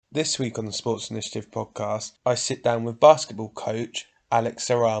This week on the Sports Initiative podcast, I sit down with basketball coach Alex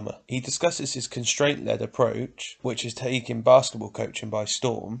Sarama. He discusses his constraint-led approach, which is taking basketball coaching by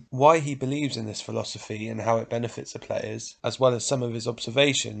storm, why he believes in this philosophy and how it benefits the players, as well as some of his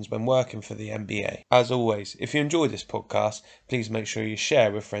observations when working for the NBA. As always, if you enjoy this podcast, please make sure you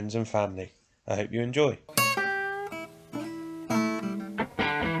share with friends and family. I hope you enjoy.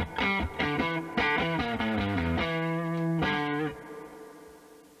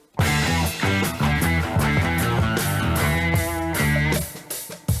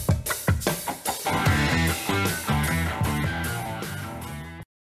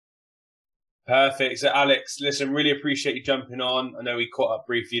 Perfect. So, Alex, listen, really appreciate you jumping on. I know we caught up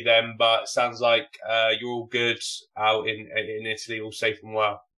briefly then, but it sounds like you're all good out in Italy, all safe and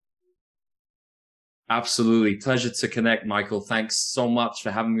well. Absolutely. Pleasure to connect, Michael. Thanks so much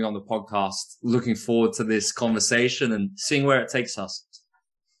for having me on the podcast. Looking forward to this conversation and seeing where it takes us.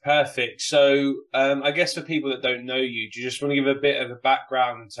 Perfect. So, I guess for people that don't know you, do you just want to give a bit of a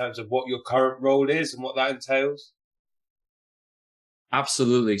background in terms of what your current role is and what that entails?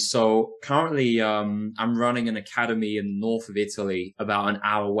 Absolutely. So currently, I'm running an academy in the north of Italy, about an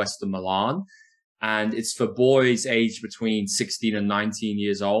hour west of Milan. And it's for boys aged between 16 and 19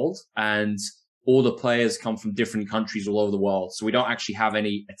 years old. And all the players come from different countries all over the world. So we don't actually have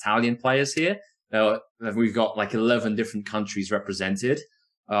any Italian players here. We've got like 11 different countries represented.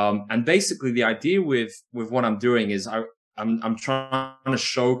 And basically the idea with what I'm doing is I'm trying to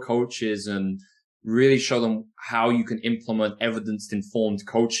show coaches and really show them how you can implement evidence-informed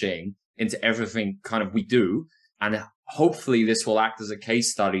coaching into everything kind of we do. And hopefully this will act as a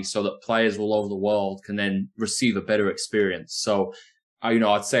case study so that players all over the world can then receive a better experience. So,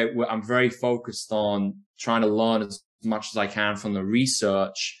 I'd say I'm very focused on trying to learn as much as I can from the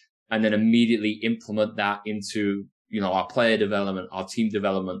research and then immediately implement that into, our player development, our team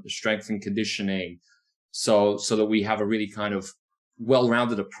development, the strength and conditioning. So that we have a really kind of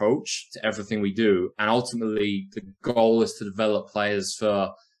well-rounded approach to everything we do. And ultimately the goal is to develop players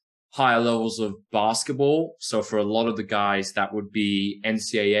for higher levels of basketball. So for a lot of the guys, that would be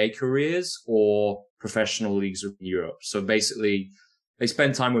NCAA careers or professional leagues in Europe. So basically they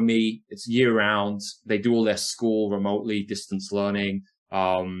spend time with me. It's year round. They do all their school remotely, distance learning.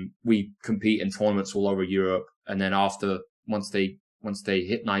 We compete in tournaments all over Europe. And then once they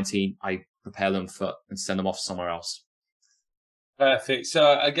hit 19, I prepare them and send them off somewhere else. Perfect.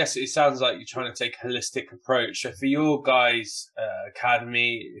 So I guess it sounds like you're trying to take a holistic approach. So for your guys'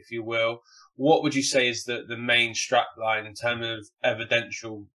 academy, if you will, what would you say is the main strap line in terms of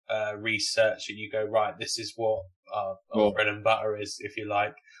evidential research that you go, right, this is what our bread and butter is, if you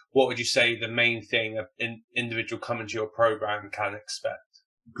like? What would you say the main thing an individual coming to your program can expect?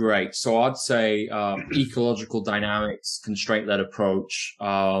 Great. So I'd say ecological dynamics, constraint-led approach.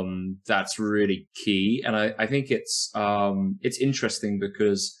 That's really key, and I think it's interesting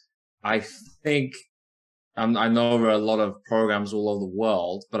because I think I know there are a lot of programs all over the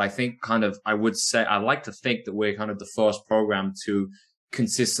world, but I think I like to think that we're kind of the first program to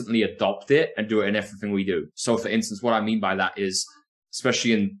consistently adopt it and do it in everything we do. So, for instance, what I mean by that is,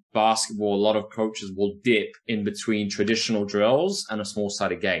 especially in basketball, a lot of coaches will dip in between traditional drills and a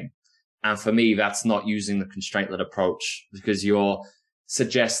small-sided game. And for me, that's not using the constraint-led approach, because you're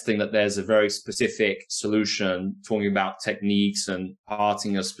suggesting that there's a very specific solution, talking about techniques and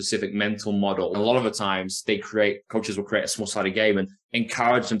parting a specific mental model. And a lot of the times coaches will create a small-sided game and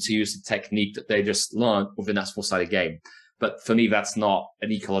encourage them to use the technique that they just learned within that small-sided game. But for me, that's not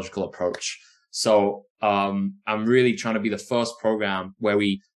an ecological approach. So I'm really trying to be the first program where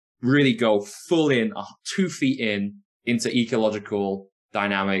we really go full in, 2 feet into ecological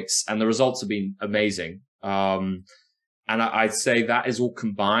dynamics, and the results have been amazing. And I'd say that is all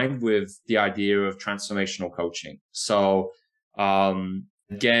combined with the idea of transformational coaching. So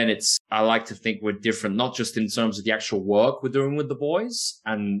again, I like to think we're different, not just in terms of the actual work we're doing with the boys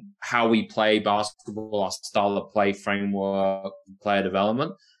and how we play basketball, our style of play, framework, player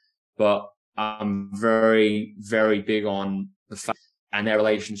development, but I'm very, very big on the fact and their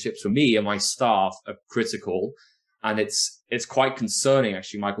relationships with me and my staff are critical. And it's quite concerning,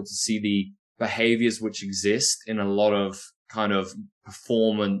 actually, Michael, to see the behaviors which exist in a lot of kind of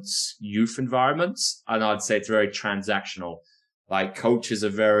performance youth environments. And I'd say it's very transactional. Like, coaches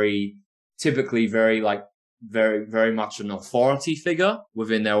are typically very much an authority figure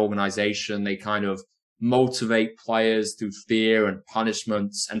within their organization. They kind of motivate players through fear and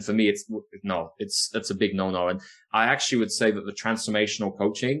punishments. And for me, that's a big no-no. And I actually would say that the transformational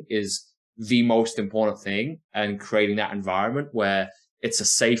coaching is the most important thing, and creating that environment where it's a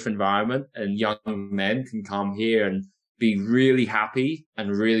safe environment and young men can come here and be really happy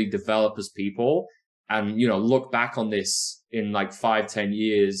and really develop as people, and, you know, look back on this in like 5, 10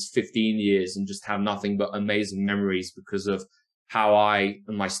 years, 15 years, and just have nothing but amazing memories because of how I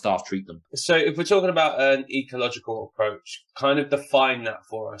and my staff treat them. So if we're talking about an ecological approach, kind of define that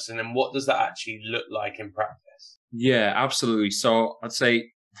for us, and then what does that actually look like in practice? Yeah, absolutely. So I'd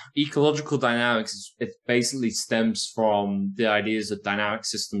say ecological dynamics, it basically stems from the ideas of dynamic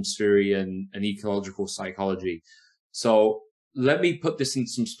systems theory and ecological psychology. So let me put this in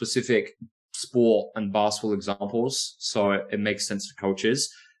some specific sport and basketball examples so it makes sense to coaches.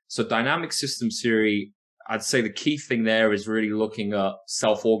 So dynamic systems theory, I'd say the key thing there is really looking at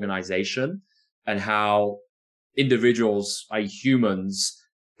self-organization and how individuals, i.e. humans,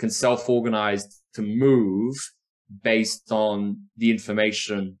 can self-organize to move based on the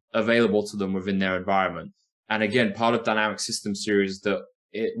information available to them within their environment. And again, part of dynamic systems theory is that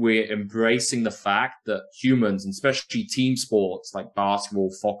we're embracing the fact that humans, and especially team sports like basketball,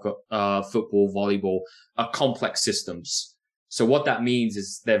 football, volleyball, are complex systems. So what that means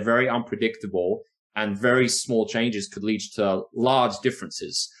is they're very unpredictable, and very small changes could lead to large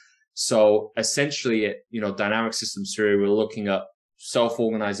differences. So essentially, dynamic systems theory, we're looking at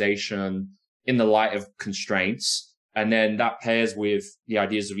self-organization in the light of constraints. And then that pairs with the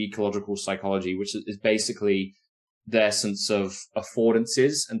ideas of ecological psychology, which is basically the essence of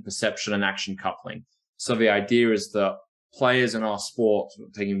affordances and perception and action coupling. So the idea is that players in our sport,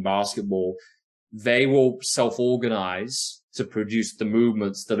 taking basketball, they will self-organize to produce the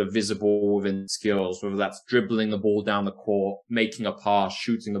movements that are visible within skills, whether that's dribbling the ball down the court, making a pass,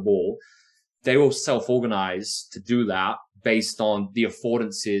 shooting the ball. They will self-organize to do that based on the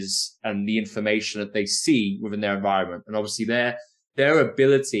affordances and the information that they see within their environment. And obviously their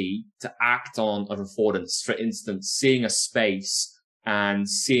ability to act on an affordance, for instance, seeing a space and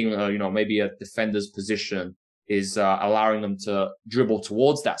seeing, maybe a defender's position is allowing them to dribble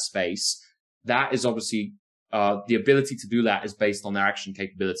towards that space. That is obviously the ability to do that is based on their action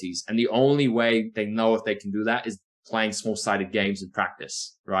capabilities. And the only way they know if they can do that is playing small-sided games in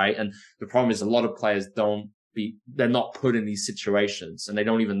practice, right? And the problem is a lot of players they're not put in these situations, and they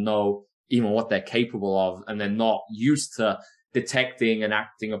don't even know even what they're capable of, and they're not used to detecting and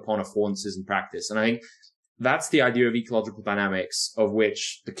acting upon affordances in practice. And I think that's the idea of ecological dynamics, of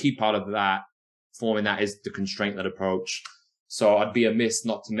which the key part of that, forming that, is the constraint-led approach. So I'd be amiss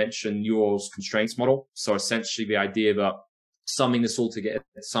not to mention Newell's constraints model. So essentially the idea that summing this all together,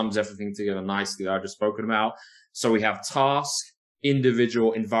 it sums everything together nicely that I've just spoken about. So we have task,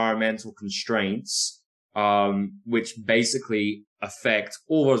 individual, environmental constraints, which basically affect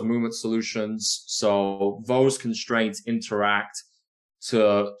all those movement solutions. So those constraints interact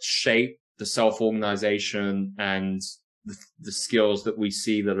to shape the self-organization and the skills that we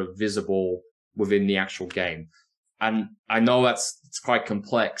see that are visible within the actual game. And I know it's quite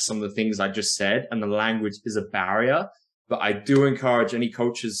complex, some of the things I just said, and the language is a barrier, but I do encourage any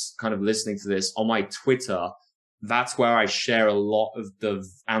coaches kind of listening to this on my Twitter. That's where I share a lot of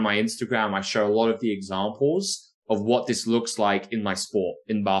and my Instagram, I share a lot of the examples of what this looks like in my sport,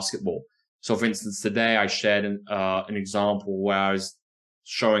 in basketball. So for instance, today I shared an example where I was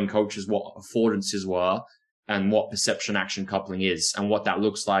showing coaches what affordances were and what perception action coupling is and what that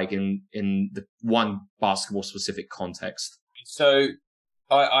looks like in the one basketball specific context. So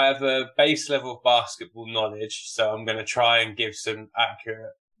I have a base level of basketball knowledge, so I'm going to try and give some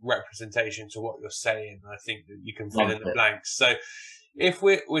accurate representation to what you're saying. I think that you can fill in the blanks. So if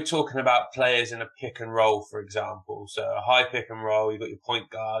we're talking about players in a pick and roll, for example, so a high pick and roll, you've got your point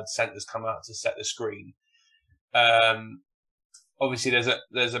guard, centers come out to set the screen. Obviously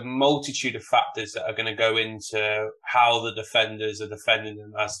there's a multitude of factors that are going to go into how the defenders are defending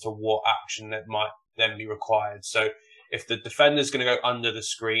them as to what action that might then be required. So if the defender's going to go under the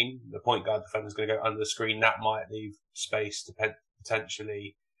screen, the point guard defender's going to go under the screen, that might leave space to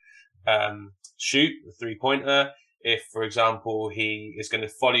potentially shoot the three-pointer. If, for example, he is going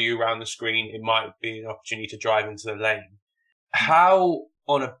to follow you around the screen, it might be an opportunity to drive into the lane. How,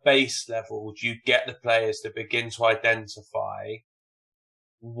 on a base level, do you get the players to begin to identify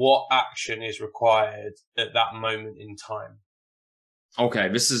what action is required at that moment in time? Okay,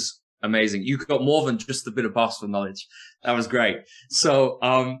 this is amazing. You got more than just a bit of basketball knowledge. That was great. So,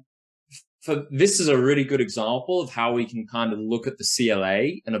 this is a really good example of how we can kind of look at the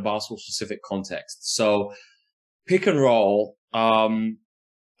CLA in a basketball specific context. So pick and roll,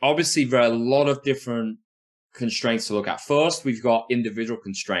 obviously there are a lot of different constraints to look at. First, we've got individual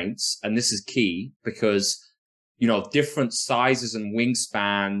constraints, and this is key because, different sizes and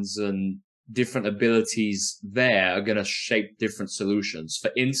wingspans and different abilities there are going to shape different solutions.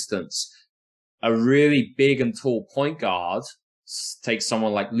 For instance, a really big and tall point guard, take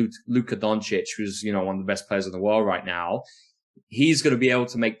someone like Luka Doncic, who's, you know, one of the best players in the world right now. He's going to be able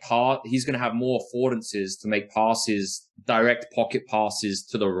to he's going to have more affordances to make passes, direct pocket passes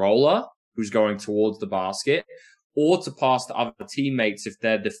to the roller who's going towards the basket, or to pass to other teammates if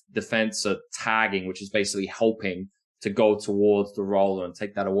their defense are tagging, which is basically helping to go towards the roller and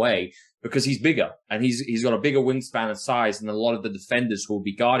take that away, because he's bigger and he's got a bigger wingspan and size than a lot of the defenders who will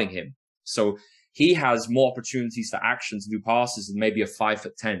be guarding him. So he has more opportunities for action to do passes than maybe a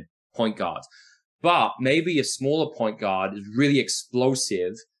 5'10" point guard. But maybe a smaller point guard is really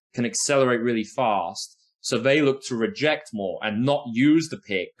explosive, can accelerate really fast. So they look to reject more and not use the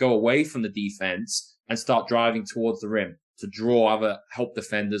pick, go away from the defense and start driving towards the rim to draw other help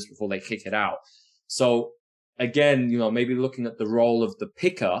defenders before they kick it out. So again, you know, maybe looking at the role of the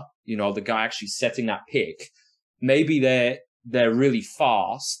picker, you know, the guy actually setting that pick, maybe they're really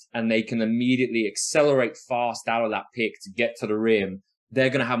fast and they can immediately accelerate fast out of that pick to get to the rim. They're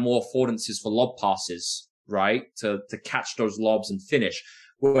going to have more affordances for lob passes, right? To catch those lobs and finish.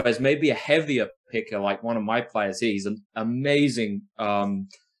 Whereas maybe a heavier picker, like one of my players here, he's an amazing,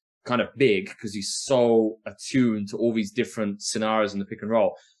 kind of big because he's so attuned to all these different scenarios in the pick and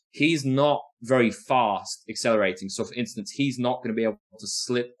roll. He's not very fast accelerating. So for instance, he's not going to be able to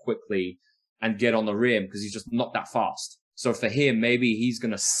slip quickly and get on the rim because he's just not that fast. So for him, maybe he's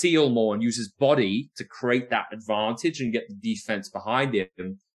going to seal more and use his body to create that advantage and get the defense behind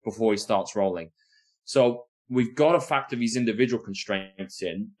him before he starts rolling. So we've got to factor these individual constraints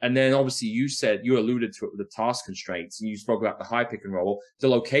in. And then obviously you alluded to it with the task constraints and you spoke about the high pick and roll. The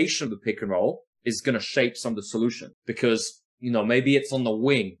location of the pick and roll is going to shape some of the solution because, you know, maybe it's on the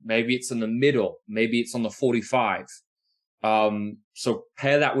wing, maybe it's in the middle, maybe it's on the 45. So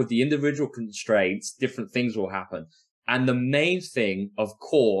pair that with the individual constraints, different things will happen. And the main thing, of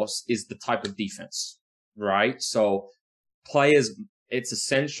course, is the type of defense, right? So it's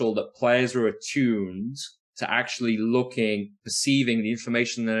essential that players are attuned to actually perceiving the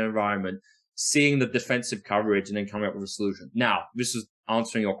information in their environment, seeing the defensive coverage, and then coming up with a solution. Now, this is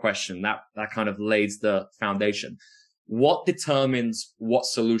answering your question. That kind of lays the foundation. What determines what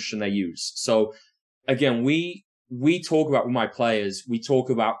solution they use? So again, we talk about with my players, we talk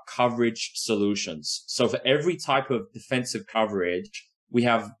about coverage solutions. So for every type of defensive coverage, we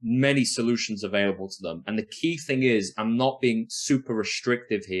have many solutions available to them. And the key thing is I'm not being super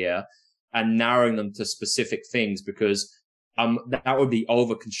restrictive here and narrowing them to specific things because that would be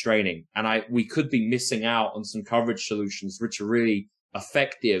over constraining. And we could be missing out on some coverage solutions which are really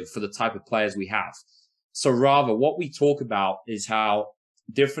effective for the type of players we have. So rather what we talk about is how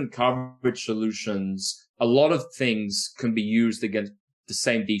different coverage solutions, a lot of things can be used against the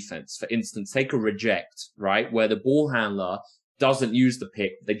same defense. For instance, take a reject, right? Where the ball handler doesn't use the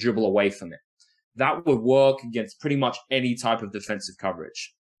pick, they dribble away from it. That would work against pretty much any type of defensive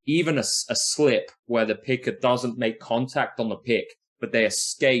coverage. Even a slip where the picker doesn't make contact on the pick, but they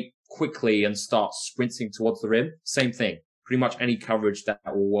escape quickly and start sprinting towards the rim. Same thing. Pretty much any coverage that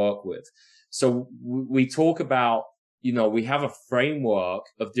will work with. So we talk about, you know, we have a framework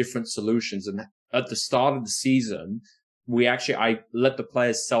of different solutions, and at the start of the season, I let the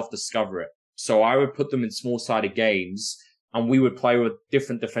players self-discover it. So I would put them in small-sided games and we would play with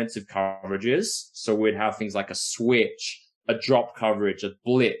different defensive coverages. So we'd have things like a switch, a drop coverage, a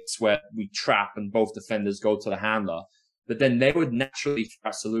blitz where we trap and both defenders go to the handler. But then they would naturally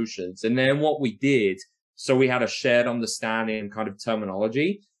try solutions. And then what we did, so we had a shared understanding and kind of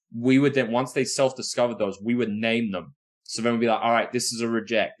terminology. We would then, once they self-discovered those, we would name them. So then we'd be like, all right, this is a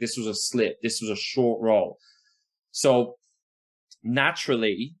reject. This was a slip. This was a short roll. So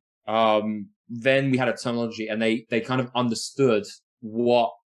naturally, then we had a terminology and they kind of understood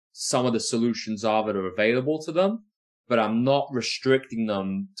what some of the solutions are that are available to them, but I'm not restricting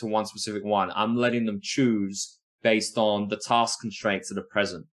them to one specific one. I'm letting them choose based on the task constraints that are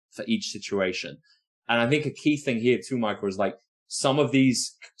present for each situation. And I think a key thing here too, Michael, is like some of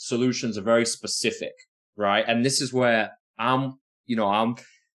these solutions are very specific, right? And this is where I'm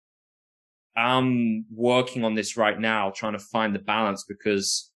working on this right now, trying to find the balance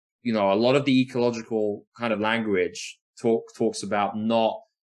because, you know, a lot of the ecological kind of language talks about not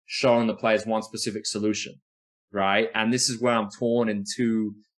showing the players one specific solution, right? And this is where I'm torn in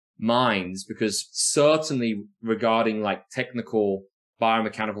two minds because certainly regarding like technical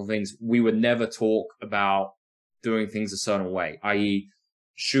biomechanical things, we would never talk about doing things a certain way, i.e.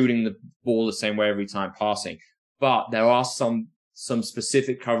 shooting the ball the same way every time passing. But there are some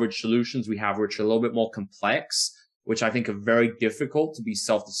specific coverage solutions we have which are a little bit more complex, which I think are very difficult to be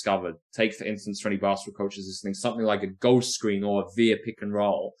self-discovered. Take, for instance, for any basketball coaches listening, something like a ghost screen or a via pick and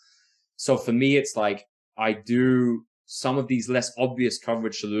roll. So for me, it's like I do some of these less obvious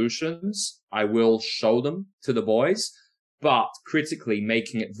coverage solutions. I will show them to the boys, but critically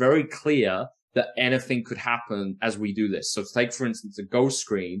making it very clear that anything could happen as we do this. So take, for instance, a ghost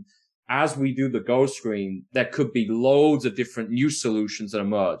screen. As we do the ghost screen, there could be loads of different new solutions that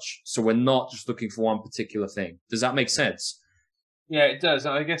emerge. So we're not just looking for one particular thing. Does that make sense? Yeah, it does.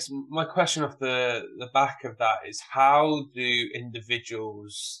 I guess my question off the back of that is, how do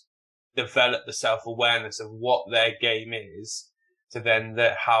individuals develop the self-awareness of what their game is to then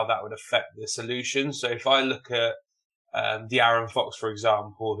how that would affect the solution? So if I look at De'Aaron Fox, for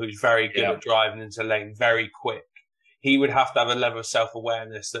example, who's very good at driving into lane, very quick, he would have to have a level of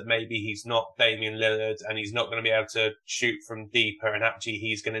self-awareness that maybe he's not Damian Lillard and he's not going to be able to shoot from deeper, and actually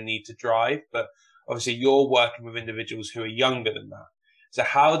he's going to need to drive. But obviously you're working with individuals who are younger than that. So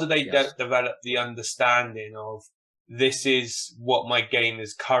how do they develop the understanding of, this is what my game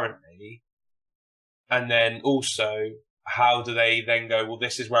is currently? And then also, how do they then go, well,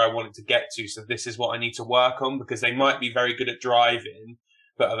 this is where I want it to get to, so this is what I need to work on? Because they might be very good at driving,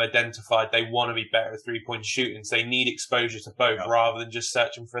 but have identified they want to be better at three-point shooting. So they need exposure to both rather than just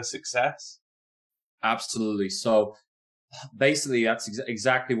searching for success. Absolutely. So basically, that's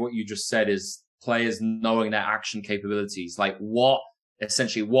exactly what you just said, is players knowing their action capabilities. Like what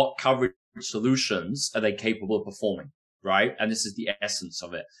coverage solutions are they capable of performing, right? And this is the essence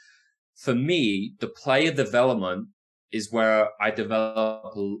of it. For me, the player development is where I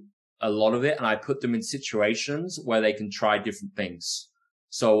develop a lot of it, and I put them in situations where they can try different things.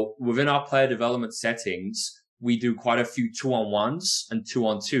 So within our player development settings, we do quite a few 2-on-1s and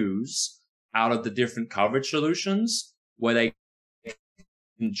 2-on-2s out of the different coverage solutions, where they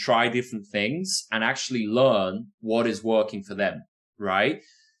can try different things and actually learn what is working for them, right?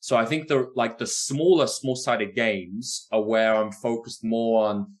 So I think the small-sided games are where I'm focused more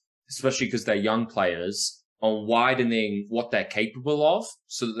on, especially because they're young players, on widening what they're capable of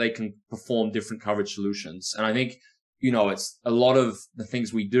so that they can perform different coverage solutions. And I think, it's a lot of the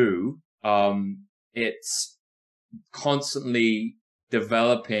things we do. It's constantly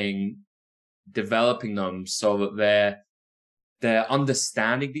developing them so that they're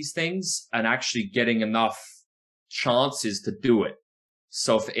understanding these things and actually getting enough chances to do it.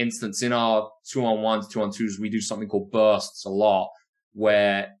 So for instance, in our 2-on-1s, 2-on-2s, we do something called bursts a lot,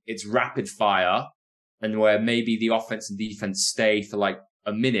 where it's rapid fire and where maybe the offense and defense stay for like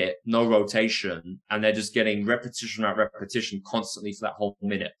a minute, no rotation, and they're just getting repetition at repetition constantly for that whole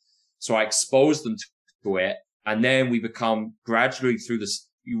minute. So I expose them to it, and then we become gradually through this,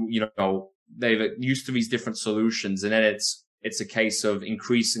 they've used to these different solutions, and then it's a case of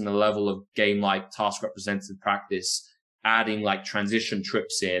increasing the level of game-like task represented practice, adding like transition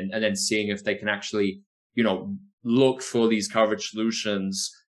trips in, and then seeing if they can actually, look for these coverage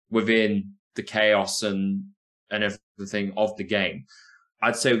solutions within the chaos and everything of the game.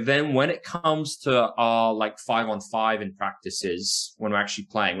 I'd say then when it comes to our like 5-on-5 in practices, when we're actually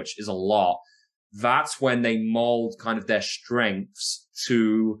playing, which is a lot, that's when they mold kind of their strengths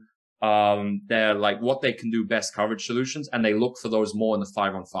to their like what they can do best coverage solutions, and they look for those more in the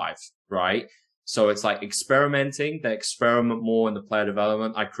 5-on-5, right? So it's like experimenting. They experiment more in the player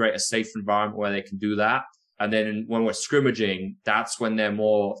development. I create a safe environment where they can do that. And then when we're scrimmaging, that's when they're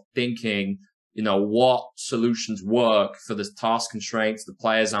more thinking, what solutions work for the task constraints, the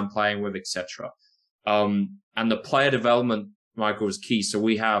players I'm playing with, etc. And the player development, Michael, is key. So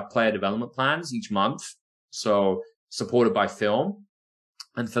we have player development plans each month, so supported by film.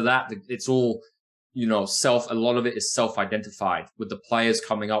 And for that, it's all, a lot of it is self-identified, with the players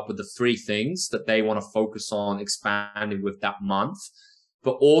coming up with the 3 things that they want to focus on expanding with that month.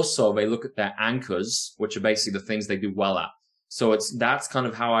 But also they look at their anchors, which are basically the things they do well at. So that's kind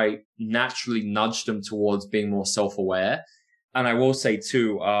of how I naturally nudge them towards being more self-aware. And I will say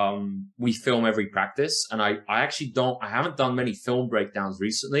too, we film every practice, and I haven't done many film breakdowns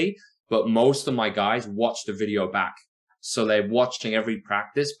recently, but most of my guys watch the video back. So they're watching every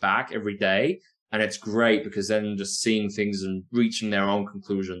practice back every day. And it's great because then just seeing things and reaching their own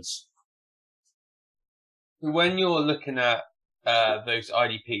conclusions. When you're looking at those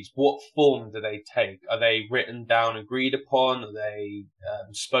IDPs, what form do they take? Are they written down, agreed upon? Are they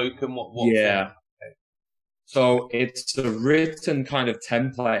spoken? What Yeah. form? So it's a written kind of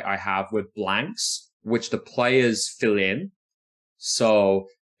template I have with blanks, which the players fill in. So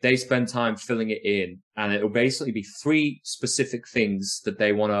they spend time filling it in, and it will basically be 3 specific things that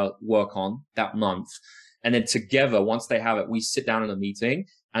they want to work on that month. And then together, once they have it, we sit down in a meeting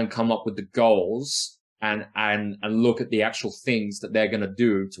and come up with the goals and look at the actual things that they're going to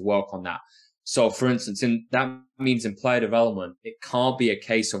do to work on that. So for instance, that means in player development, it can't be a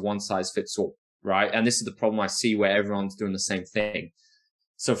case of one size fits all, right? And this is the problem I see where everyone's doing the same thing.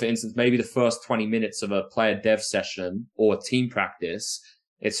 So for instance, maybe the first 20 minutes of a player dev session or a team practice,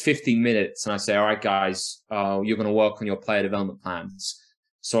 it's 15 minutes. And I say, all right, guys, you're going to work on your player development plans.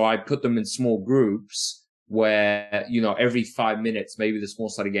 So I put them in small groups where, every 5 minutes, maybe the small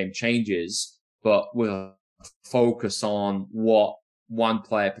study game changes, but we'll focus on what one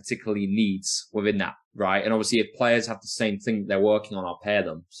player particularly needs within that, right? And obviously if players have the same thing they're working on, I'll pair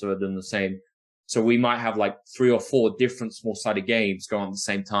them. So they're doing the same. So we might have like 3 or 4 different small sided games going on at the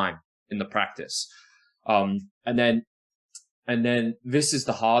same time in the practice. And then this is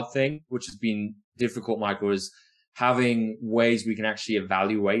the hard thing, which has been difficult, Michael, is having ways we can actually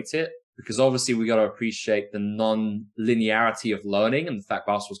evaluate it, because obviously we got to appreciate the non-linearity of learning and the fact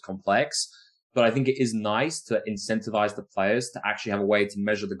basketball is complex. But I think it is nice to incentivize the players to actually have a way to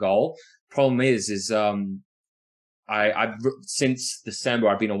measure the goal. Problem is I've since December,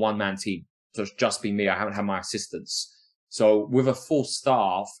 I've been a one-man team. So it's just been me. I haven't had my assistants. So with a full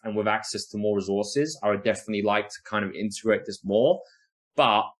staff and with access to more resources, I would definitely like to kind of integrate this more.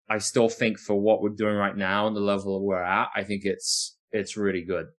 But I still think for what we're doing right now and the level we're at, I think it's really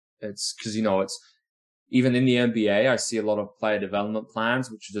good. It's because, it's even in the NBA, I see a lot of player development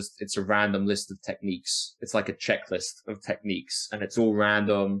plans, which are it's a random list of techniques. It's like a checklist of techniques and it's all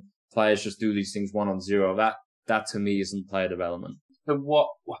random. Players just do these things 1 on 0. That to me isn't player development. So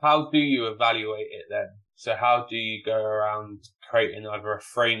how do you evaluate it then? So how do you go around creating either a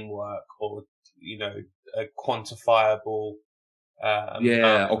framework or, a quantifiable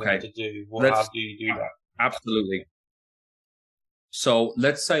amount to do? How do you do that? Absolutely. So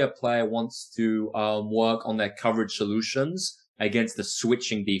let's say a player wants to work on their coverage solutions against the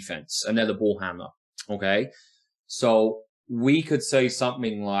switching defense and they're the ball handler. Okay. So we could say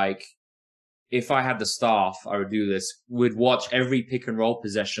something like, if I had the staff, I would do this. We'd watch every pick and roll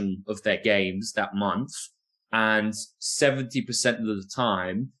possession of their games that month. And 70% of the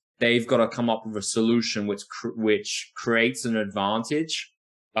time, they've got to come up with a solution which creates an advantage,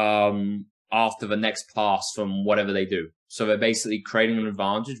 after the next pass from whatever they do. So they're basically creating an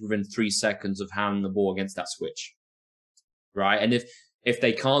advantage within 3 seconds of handling the ball against that switch. Right. And if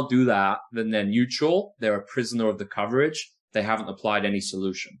they can't do that, then they're neutral. They're a prisoner of the coverage. They haven't applied any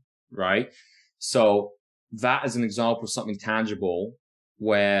solution. Right. So that is an example of something tangible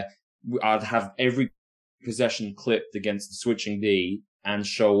where I'd have every possession clipped against the switching D and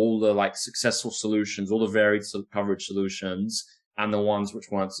show all the successful solutions, all the varied coverage solutions and the ones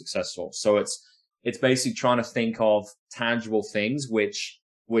which weren't successful. So it's basically trying to think of tangible things which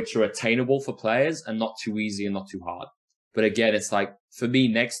are attainable for players and not too easy and not too hard. But again, it's for me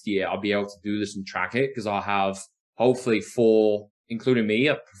next year, I'll be able to do this and track it because I'll have hopefully 4, including me,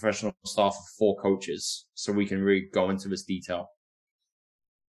 a professional staff of 4 coaches. So we can really go into this detail.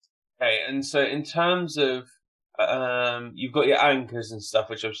 Okay. And so in terms of, you've got your anchors and stuff,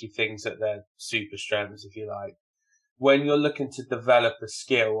 which obviously things that they're super strengths, if you like. When you're looking to develop a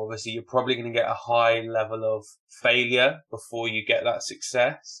skill, obviously you're probably going to get a high level of failure before you get that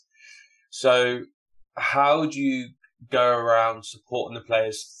success. So how do you go around supporting the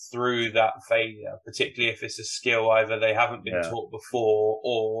players through that failure, particularly if it's a skill either they haven't been taught before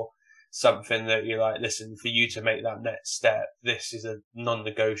or something that you're like, listen, for you to make that next step, this is a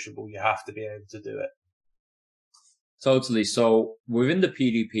non-negotiable. You have to be able to do it. Totally. So within the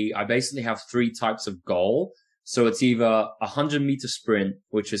PDP, I basically have 3 types of goal. So it's either a 100-meter sprint,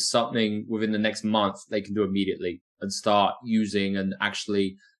 which is something within the next month they can do immediately and start using and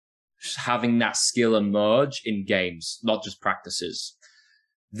actually having that skill emerge in games, not just practices.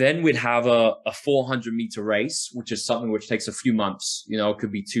 Then we'd have a 400-meter race, which is something which takes a few months. It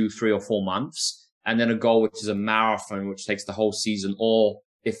could be 2, 3, or 4 months. And then a goal, which is a marathon, which takes the whole season. Or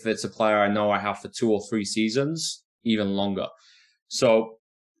if it's a player I know I have for 2 or 3 seasons, even longer. So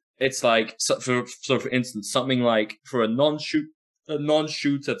it's so for instance, something like for a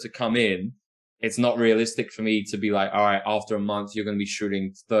non-shooter to come in, it's not realistic for me to be like, all right, after a month, you're going to be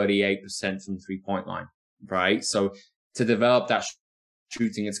shooting 38% from the 3-point line, right? So to develop that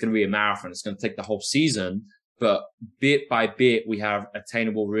shooting, it's going to be a marathon. It's going to take the whole season, but bit by bit, we have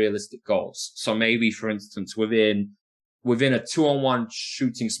attainable, realistic goals. So maybe, for instance, within a 2-on-1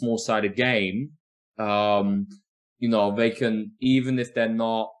 shooting small-sided game, they can, even if they're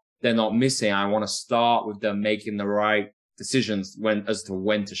not missing, I want to start with them making the right decisions as to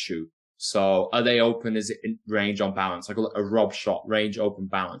when to shoot. So are they open? Is it in range on balance? I call it a Rob shot, range, open,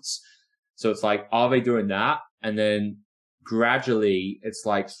 balance. So it's are they doing that? And then gradually it's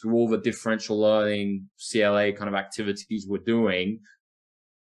through all the differential learning, CLA kind of activities we're doing,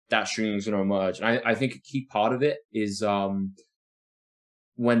 that shooting is going to emerge. And I think a key part of it is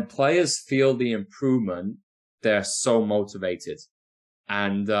when players feel the improvement, they're so motivated.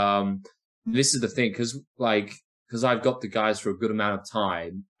 And this is the thing, because I've got the guys for a good amount of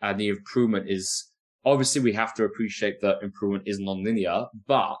time, and the improvement is, obviously we have to appreciate that improvement is non-linear,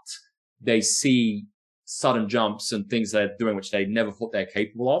 but they see sudden jumps and things they're doing which they never thought they're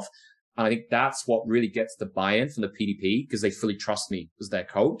capable of. And I think that's what really gets the buy-in from the PDP, because they fully trust me as their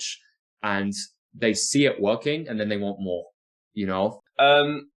coach and they see it working, and then they want more, you know?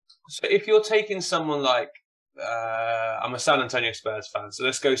 So if you're taking someone like, I'm a San Antonio Spurs fan, so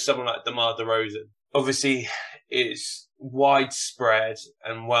let's go someone like DeMar DeRozan. Obviously, it's widespread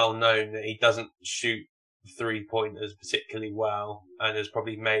and well known that he doesn't shoot three-pointers particularly well, and has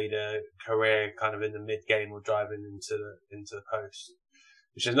probably made a career kind of in the mid-game or driving into the post,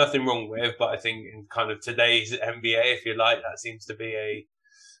 which there's nothing wrong with. But I think in kind of today's NBA, if you like, that seems to be a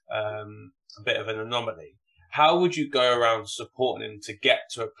bit of an anomaly. How would you go around supporting him to get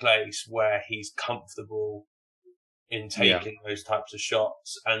to a place where he's comfortable in taking those types of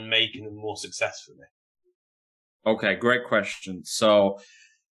shots and making them more successfully? Okay, great question. So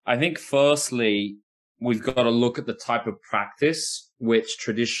I think firstly, we've got to look at the type of practice which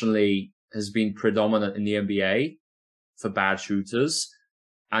traditionally has been predominant in the NBA for bad shooters.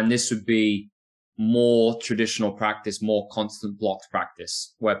 And this would be more traditional practice, more constant blocked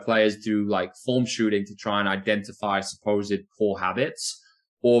practice, where players do like form shooting to try and identify supposed poor habits,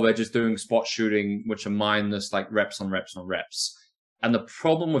 or they're just doing spot shooting, which are mindless, like reps on reps on reps. And the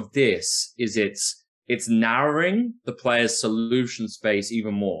problem with this is it's narrowing the player's solution space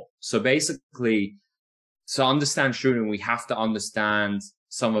even more. So basically, to understand shooting, we have to understand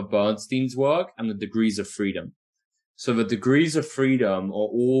some of Bernstein's work and the degrees of freedom. So the degrees of freedom are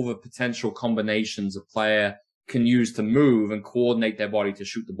all the potential combinations a player can use to move and coordinate their body to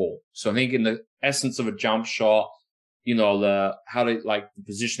shoot the ball. So I think in the essence of a jump shot, you know, the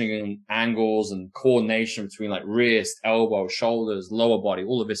positioning and angles and coordination between like wrist, elbow, shoulders, lower body,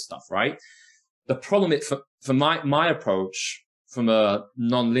 all of this stuff, right? The problem for my approach from a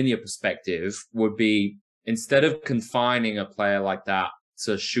non-linear perspective would be, instead of confining a player like that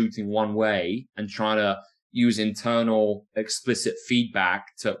to shooting one way and trying to use internal explicit feedback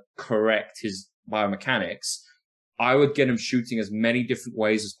to correct his biomechanics, I would get him shooting as many different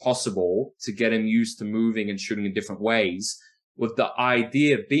ways as possible to get him used to moving and shooting in different ways, with the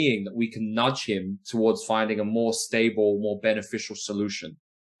idea being that we can nudge him towards finding a more stable, more beneficial solution.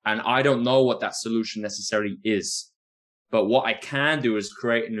 And I don't know what that solution necessarily is, but what I can do is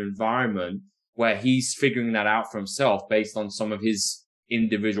create an environment where he's figuring that out for himself based on some of his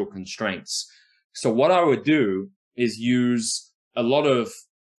individual constraints. So what I would do is use a lot of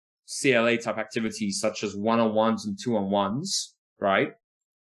CLA type activities, such as one-on-ones and two-on-ones, right?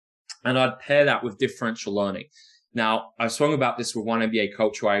 And I'd pair that with differential learning. Now, I've spoken about this with one NBA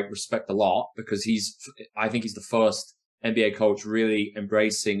coach who I respect a lot, because I think he's the first NBA coach really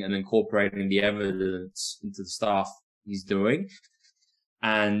embracing and incorporating the evidence into the stuff he's doing.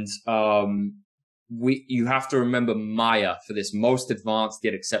 And you have to remember Maya for this: most advanced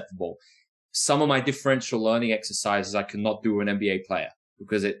yet acceptable. Some of my differential learning exercises I cannot do with an NBA player,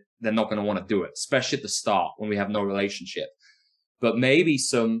 because they're not going to want to do it, especially at the start when we have no relationship. But maybe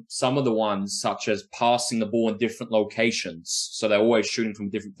some of the ones, such as passing the ball in different locations, so they're always shooting from a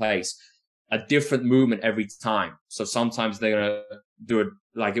different place, a different movement every time. So sometimes they're going to do it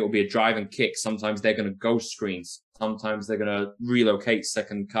like it will be a drive and kick. Sometimes they're going to ghost screens. Sometimes they're going to relocate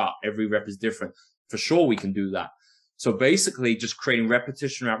second cut. Every rep is different. For sure, we can do that. So basically just creating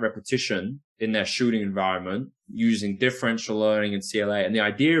repetition at repetition in their shooting environment using differential learning and CLA. And the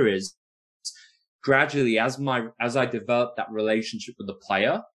idea is gradually, as I develop that relationship with the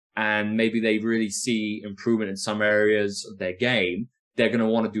player, and maybe they really see improvement in some areas of their game, they're going to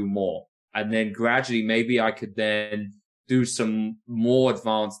want to do more. And then gradually, maybe I could then do some more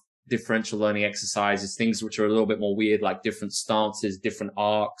advanced differential learning exercises, things which are a little bit more weird, like different stances, different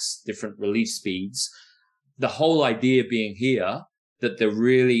arcs, different release speeds. The whole idea being here that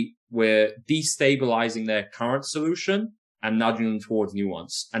we're destabilizing their current solution and nudging them towards new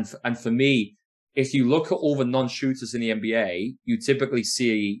ones. And for me, if you look at all the non-shooters in the NBA, you typically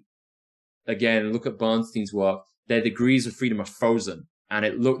see, again, look at Bernstein's work, their degrees of freedom are frozen,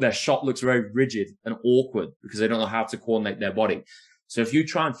 and their shot looks very rigid and awkward because they don't know how to coordinate their body. So if you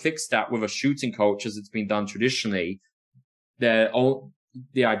try and fix that with a shooting coach, as it's been done traditionally, the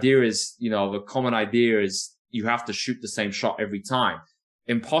idea is, the common idea is you have to shoot the same shot every time.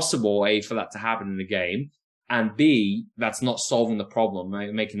 Impossible, A, for that to happen in the game, and B, that's not solving the problem,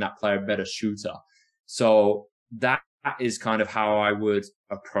 right? Making that player a better shooter. So that is kind of how I would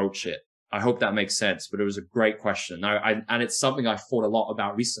approach it. I hope that makes sense, but it was a great question. And it's something I thought a lot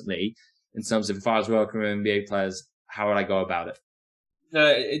about recently in terms of if I was working with NBA players, how would I go about it? No,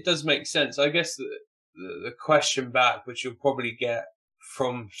 it does make sense. I guess the question back, which you'll probably get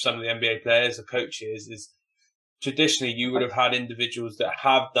from some of the NBA players or coaches, is traditionally you would have had individuals that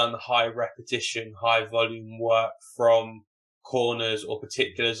have done high repetition, high volume work from corners or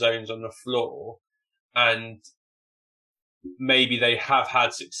particular zones on the floor, and maybe they have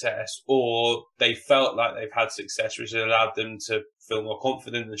had success, or they felt like they've had success, which has allowed them to feel more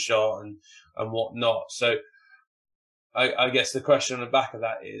confident in the shot and whatnot. So I guess the question on the back of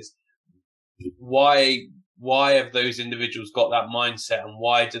that is why have those individuals got that mindset, and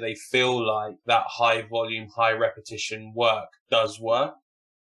why do they feel like that high volume, high repetition work does work?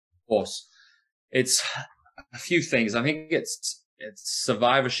 Of course, it's a few things. I think it's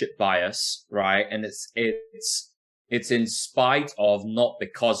survivorship bias, right? And it's in spite of, not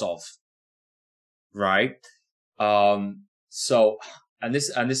because of, right? So, and this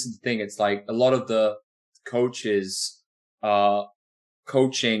is the thing. It's like a lot of the coaches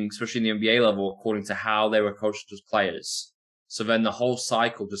coaching, especially in the NBA level, according to how they were coached as players. So then the whole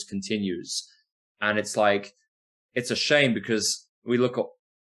cycle just continues. And it's like, it's a shame because we look at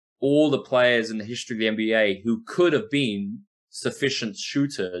all the players in the history of the NBA who could have been sufficient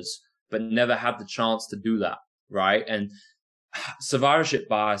shooters, but never had the chance to do that, right? And survivorship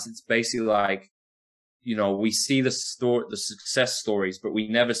bias, it's basically like, we see the success stories, but we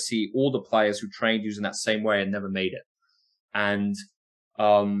never see all the players who trained using that same way and never made it. And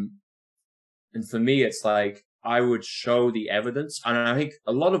for me, it's like, I would show the evidence. And I think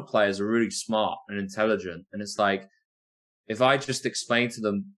a lot of players are really smart and intelligent. And it's like, if I just explain to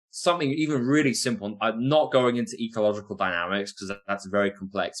them something even really simple, I'm not going into ecological dynamics because that's very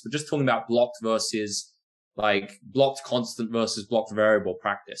complex, but just talking about blocked versus like blocked constant versus blocked variable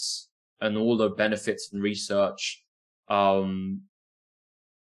practice and all the benefits and research,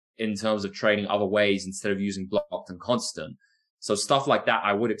 in terms of training other ways instead of using blocked and constant. So stuff like that,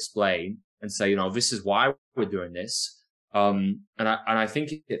 I would explain and say, this is why we're doing this. And I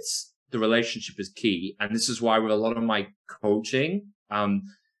think it's, the relationship is key. And this is why with a lot of my coaching, I'm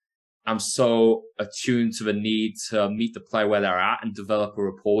so attuned to the need to meet the player where they're at and develop a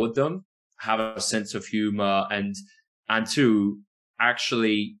rapport with them, have a sense of humor, and to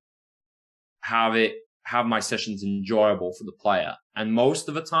actually have my sessions enjoyable for the player. And most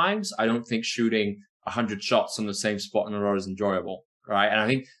of the times, I don't think shooting 100 shots on the same spot in a row is enjoyable, right? And I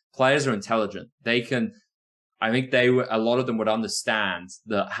think players are intelligent. A lot of them would understand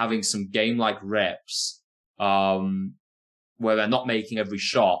that having some game-like reps, where they're not making every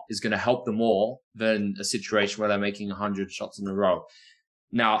shot, is going to help them more than a situation where they're making 100 shots in a row.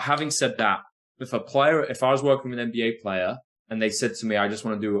 Now, having said that, if I was working with an NBA player and they said to me, I just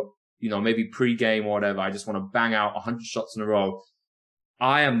want to do, maybe pre-game or whatever, I just want to bang out 100 shots in a row,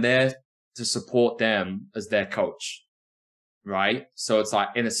 I am there to support them as their coach, right? So it's like,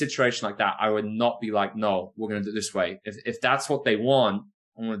 in a situation like that, I would not be like, no, we're going to do it this way. If that's what they want,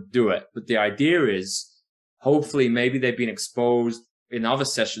 I'm going to do it. But the idea is, hopefully, maybe they've been exposed in other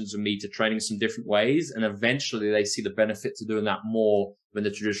sessions with me to training some different ways, and eventually they see the benefit to doing that more than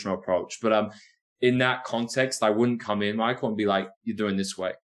the traditional approach. But in that context, I wouldn't come in, Michael, and be like, you're doing this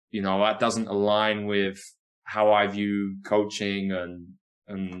way. That doesn't align with how I view coaching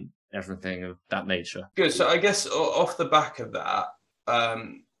and everything of that nature. Good. So I guess off the back of that,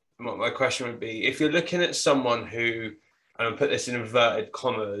 my question would be, if you're looking at someone who, and I'll put this in inverted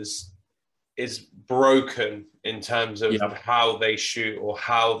commas, is broken in terms of how they shoot or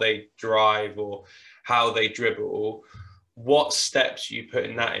how they drive or how they dribble, what steps are you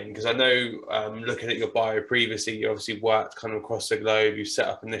putting that in? Because I know, looking at your bio previously, you obviously worked kind of across the globe. You set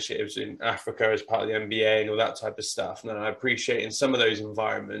up initiatives in Africa as part of the NBA and all that type of stuff. And I appreciate in some of those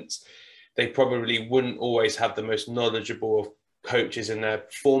environments, they probably wouldn't always have the most knowledgeable of coaches in their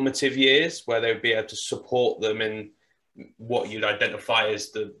formative years, where they'd be able to support them in what you'd identify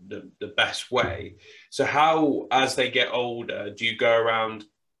as the best way. So how, as they get older, do you go around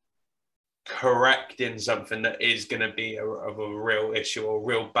correcting something that is going to be of a real issue or a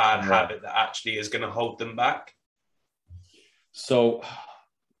real bad habit that actually is going to hold them back? So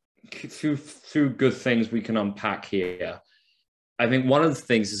few good things we can unpack here. I think one of the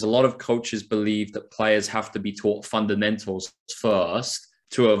things is a lot of coaches believe that players have to be taught fundamentals first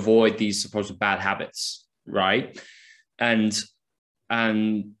to avoid these supposed bad habits, right? And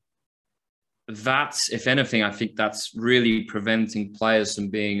that's, if anything, I think that's really preventing players from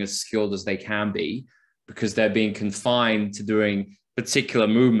being as skilled as they can be, because they're being confined to doing particular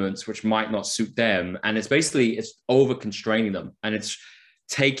movements which might not suit them. And it's over constraining them, and it's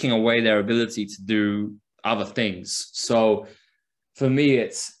taking away their ability to do other things. So for me,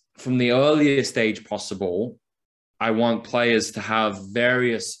 it's from the earliest age possible, I want players to have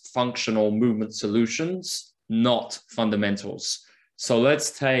various functional movement solutions, not fundamentals. So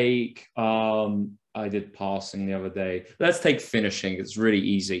let's take, I did passing the other day. Let's take finishing. It's really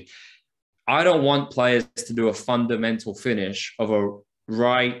easy. I don't want players to do a fundamental finish of a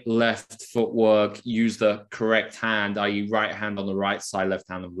right, left footwork, use the correct hand, i.e. right hand on the right side, left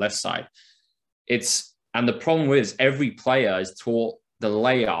hand on the left side. And the problem is every player is taught the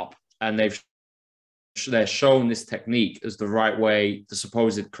layup, and they're shown this technique as the right way, the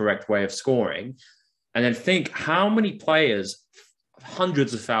supposed correct way of scoring. And then think how many players,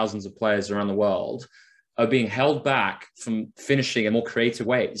 hundreds of thousands of players around the world, are being held back from finishing in more creative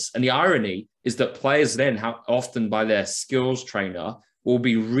ways. And the irony is that players then, often by their skills trainer, will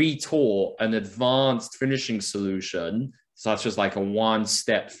be retaught an advanced finishing solution, such as like a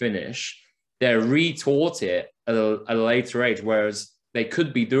one-step finish. They're retaught it at a later age, whereas they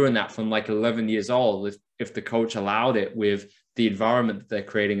could be doing that from like 11 years old if the coach allowed it with the environment that they're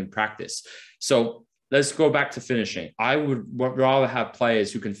creating in practice. So let's go back to finishing. I would rather have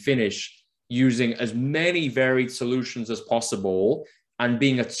players who can finish using as many varied solutions as possible and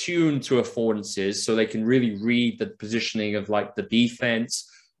being attuned to affordances so they can really read the positioning of like the defense,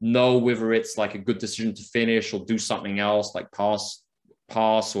 know whether it's like a good decision to finish or do something else like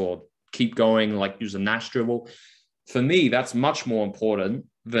pass or keep going, like use a Nash dribble. For me, that's much more important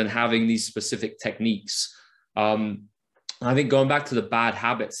than having these specific techniques. I think going back to the bad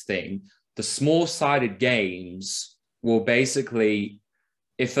habits thing, the small-sided games will basically,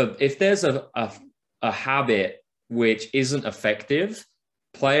 if there's a habit which isn't effective,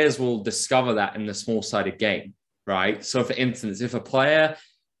 players will discover that in the small-sided game, right? So for instance, if a player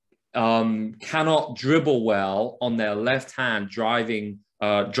cannot dribble well on their left hand driving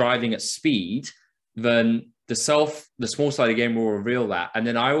at speed, then the small-sided game will reveal that. And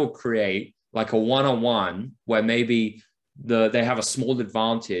then I will create like a one-on-one where maybe they have a small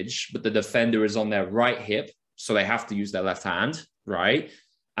advantage, but the defender is on their right hip, so they have to use their left hand, right?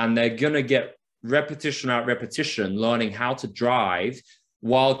 And they're going to get repetition out repetition, learning how to drive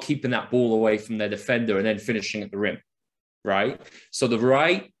while keeping that ball away from their defender and then finishing at the rim, right? So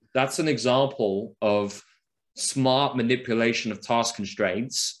that's an example of smart manipulation of task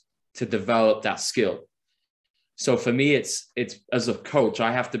constraints to develop that skill. So for me, it's as a coach,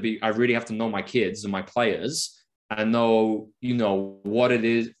 I really have to know my kids and my players and know, what it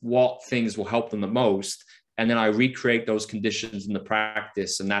is, what things will help them the most. And then I recreate those conditions in the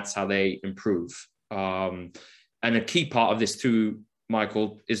practice, and that's how they improve. And a key part of this too,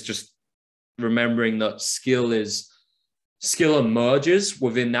 Michael, is just remembering that skill emerges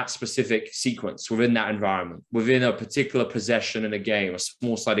within that specific sequence, within that environment, within a particular possession in a game, a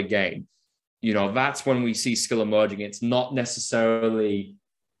small-sided game. That's when we see skill emerging. It's not necessarily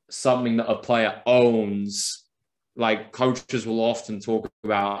something that a player owns. Like coaches will often talk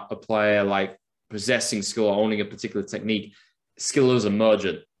about a player like possessing skill or owning a particular technique. Skill is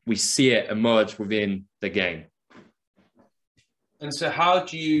emergent. We see it emerge within the game. And so how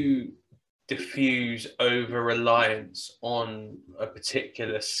do you diffuse over-reliance on a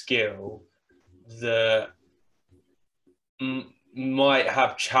particular skill that might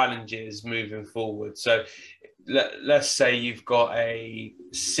have challenges moving forward? So let's say you've got a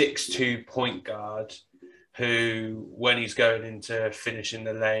 6'2" point guard who, when he's going into finishing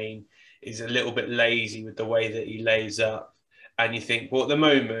the lane, is a little bit lazy with the way that he lays up. And you think, well, at the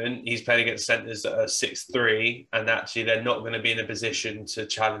moment, he's playing against centers that are 6'3", and actually they're not going to be in a position to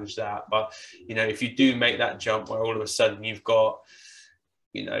challenge that. But, if you do make that jump where all of a sudden you've got,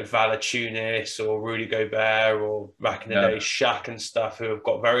 Valanciunas or Rudy Gobert or back in the day, Shaq and stuff, who have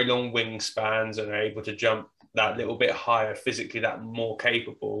got very long wingspans and are able to jump that little bit higher, physically that more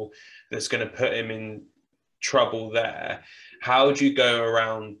capable, that's going to put him in trouble there. How do you go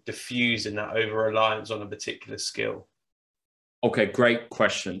around diffusing that over-reliance on a particular skill? Okay, great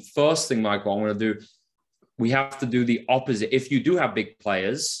question. First thing, Michael, I want to do, we have to do the opposite. If you do have big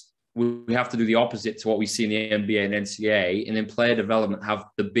players, we have to do the opposite to what we see in the NBA and NCAA, and in player development, have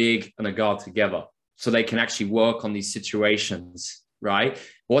the big and the guard together so they can actually work on these situations, right?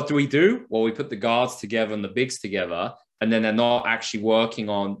 What do? Well, we put the guards together and the bigs together, and then they're not actually working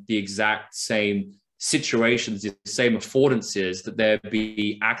on the exact same situations, the same affordances that they'll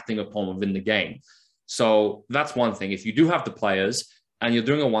be acting upon within the game. So that's one thing. If you do have the players and you're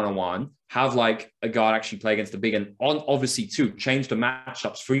doing a one-on-one, have like a guard actually play against the big, and obviously too, change the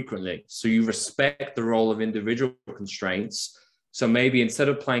matchups frequently. So you respect the role of individual constraints So maybe instead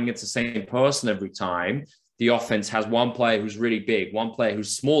of playing against the same person every time, the offense has one player who's really big, one player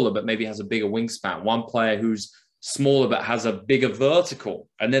who's smaller, but maybe has a bigger wingspan, one player who's smaller, but has a bigger vertical.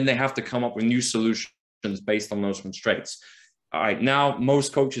 And then they have to come up with new solutions based on those constraints. All right. Now,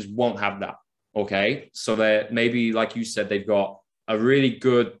 most coaches won't have that. Okay. So that maybe, like you said, they've got a really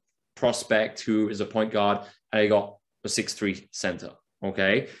good prospect who is a point guard, and they got a 6'3" center.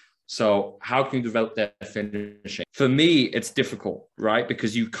 Okay. So how can you develop their finishing? For me, it's difficult, right?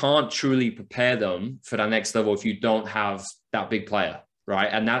 Because you can't truly prepare them for that next level if you don't have that big player, right?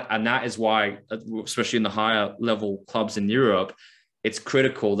 And that is why, especially in the higher level clubs in Europe, it's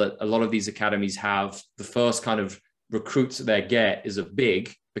critical that a lot of these academies have the first kind of recruits that they get is a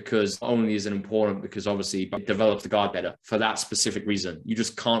big, because not only is it important because obviously it develops the guard better for that specific reason. You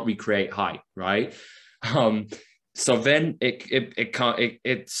just can't recreate height, right? So then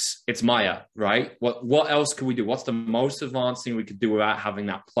it's Maya, right? What else could we do? What's the most advanced thing we could do without having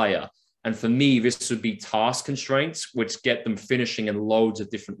that player? And for me, this would be task constraints, which get them finishing in loads of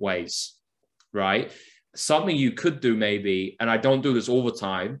different ways, right? Something you could do maybe, and I don't do this all the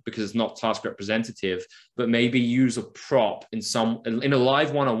time because it's not task representative, but maybe use a prop in a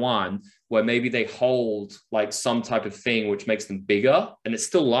live one-on-one where maybe they hold like some type of thing which makes them bigger, and it's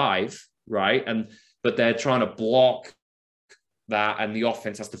still live, right? But they're trying to block that, and the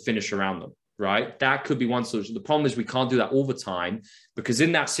offense has to finish around them, right? That could be one solution. The problem is we can't do that all the time, because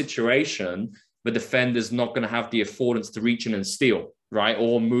in that situation, the defender's not going to have the affordance to reach in and steal, right?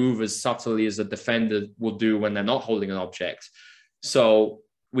 Or move as subtly as a defender will do when they're not holding an object. So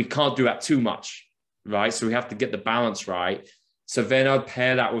we can't do that too much, right? So we have to get the balance right. So then I'd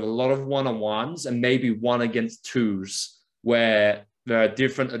pair that with a lot of one-on-ones and maybe one against twos where there are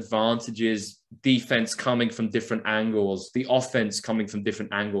different advantages, defense coming from different angles, the offense coming from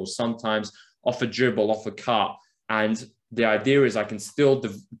different angles, sometimes off a dribble, off a cut. And the idea is I can still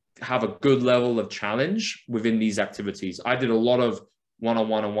have a good level of challenge within these activities. I did a lot of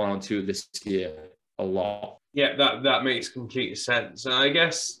one-on-one and one-on-two this year, a lot. Yeah, that makes complete sense. And I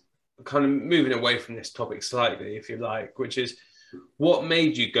guess kind of moving away from this topic slightly, if you like, which is what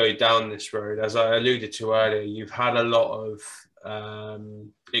made you go down this road? As I alluded to earlier, you've had a lot of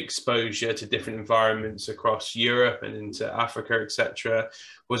exposure to different environments across Europe and into Africa, etc.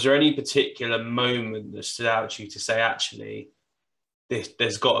 Was there any particular moment that stood out to you to say, actually,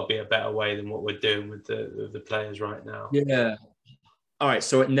 there's got to be a better way than what we're doing with the players right now? Yeah. All right.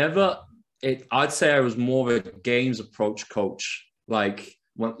 So I'd say I was more of a games approach coach, like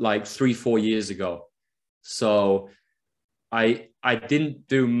 3-4 years ago. So I didn't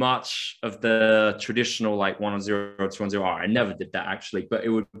do much of the traditional like 1-on-0, 2-on-0. I never did that actually, but it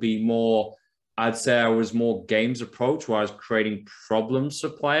would be more, I'd say I was more games approach where I was creating problems for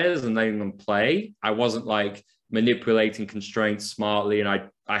players and letting them play. I wasn't like manipulating constraints smartly, and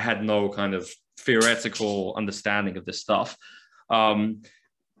I had no kind of theoretical understanding of this stuff.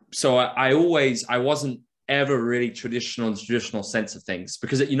 So I wasn't ever really traditional in the traditional sense of things,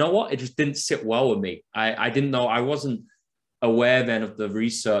 because you know what? It just didn't sit well with me. I didn't know, I wasn't aware then of the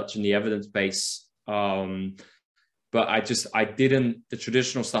research and the evidence base. But the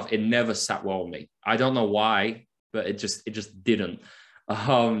traditional stuff, it never sat well with me. I don't know why, but it just didn't.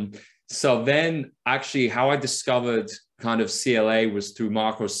 So then actually how I discovered kind of CLA was through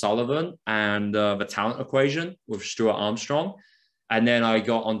Mark O'Sullivan and the talent equation with Stuart Armstrong. And then I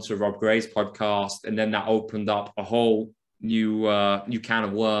got onto Rob Gray's podcast, and then that opened up a whole new can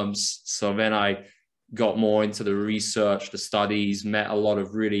of worms. So then I got more into the research, the studies, met a lot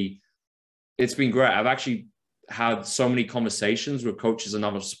of it's been great. I've actually had so many conversations with coaches in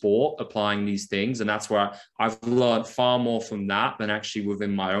other sport applying these things. And that's where I've learned far more from that than actually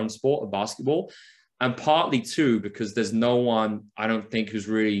within my own sport of basketball. And partly too, because there's no one, I don't think, who's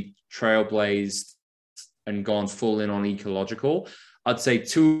really trailblazed and gone full in on ecological. I'd say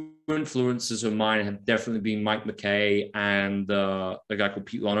two influences of mine have definitely been Mike McKay and a guy called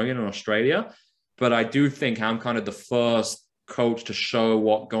Pete Lonergan in Australia. But I do think I'm kind of the first coach to show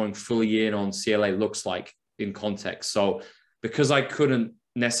what going fully in on CLA looks like in context. So because I couldn't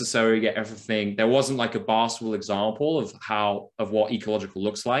necessarily get everything, there wasn't like a basketball example of what ecological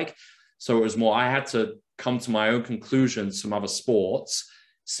looks like. So it was more, I had to come to my own conclusions from other sports,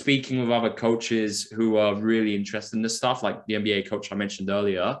 speaking with other coaches who are really interested in this stuff, like the NBA coach I mentioned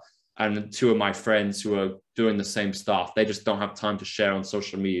earlier, and two of my friends who are doing the same stuff. They just don't have time to share on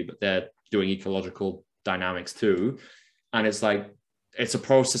social media, but they're doing ecological dynamics too. And it's like, it's a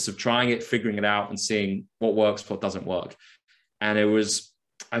process of trying it, figuring it out, and seeing what works, what doesn't work. And it was,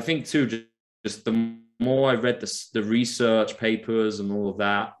 I think too, just the more I read the research papers and all of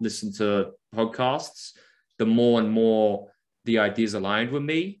that, listened to podcasts, the more and more the ideas aligned with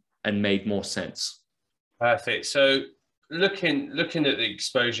me and made more sense. Perfect. So looking at the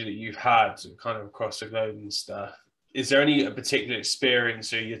exposure that you've had kind of across the globe and stuff, is there any particular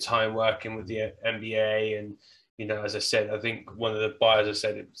experience or your time working with the NBA? And, you know, as I said, I think one of the buyers I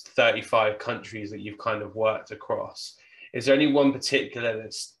said it was 35 countries that you've kind of worked across. Is there any one particular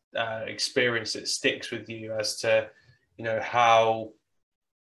that's experience that sticks with you as to, you know, how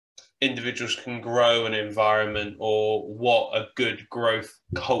individuals can grow an environment, or what a good growth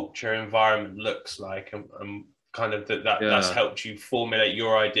culture environment looks like, and kind of that's Yeah. helped you formulate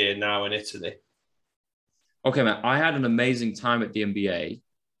your idea now in Italy? Okay, man. I had an amazing time at the NBA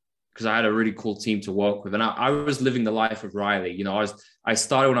because I had a really cool team to work with. And I was living the life of Riley. You know, I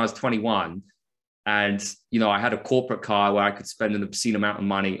started when I was 21, and, you know, I had a corporate car where I could spend an obscene amount of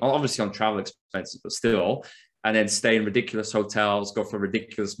money, obviously on travel expenses, but still, and then stay in ridiculous hotels, go for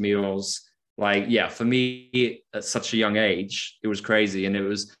ridiculous meals. Like, yeah, for me at such a young age, it was crazy.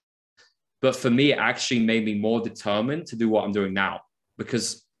 But for me, it actually made me more determined to do what I'm doing now,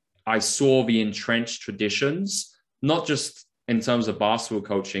 because I saw the entrenched traditions, not just in terms of basketball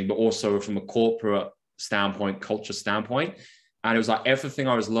coaching, but also from a corporate standpoint, culture standpoint. And it was like everything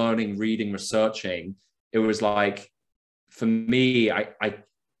I was learning, reading, researching, it was like, for me,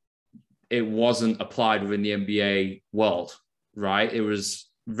 it wasn't applied within the NBA world, right? It was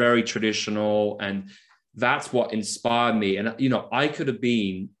very traditional. And that's what inspired me. And, you know, I could have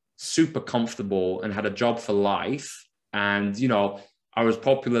been super comfortable and had a job for life. And, you know, I was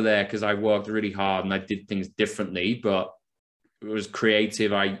popular there because I worked really hard and I did things differently, but it was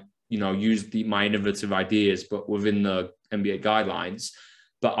creative. I, you know, used my innovative ideas, but within the NBA guidelines.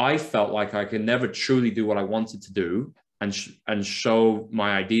 But I felt like I could never truly do what I wanted to do and show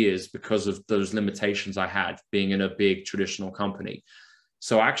my ideas because of those limitations I had being in a big traditional company.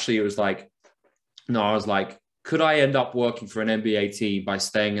 So actually it was like, no, I was like, could I end up working for an NBA team by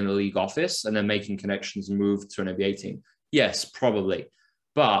staying in the league office and then making connections and move to an NBA team? Yes, probably.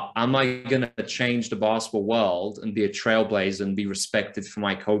 But am I going to change the basketball world and be a trailblazer and be respected for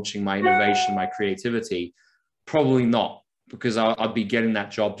my coaching, my innovation, my creativity? Probably not, because I'd be getting that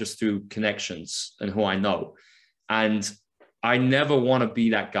job just through connections and who I know. And I never want to be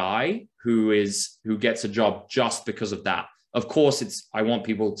that guy who gets a job just because of that. Of course, I want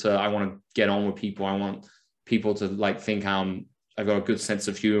to get on with people. I want people to like think I've got a good sense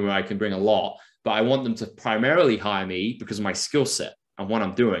of humor. I can bring a lot, but I want them to primarily hire me because of my skill set and what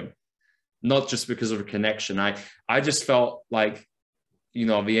I'm doing, not just because of a connection. I just felt like, you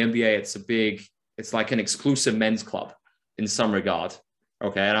know, the NBA, it's like an exclusive men's club in some regard.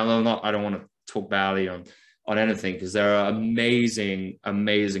 Okay. And I don't want to talk badly on anything, because there are amazing,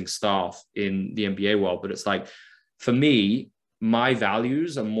 amazing staff in the NBA world. But it's like, for me, my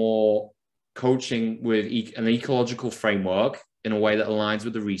values are more coaching with an ecological framework in a way that aligns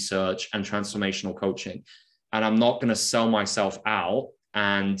with the research and transformational coaching. And I'm not going to sell myself out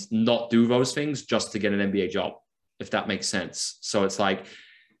and not do those things just to get an NBA job, if that makes sense. So it's like,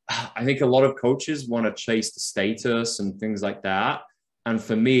 I think a lot of coaches want to chase the status and things like that. And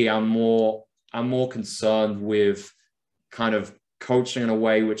for me, I'm more concerned with kind of coaching in a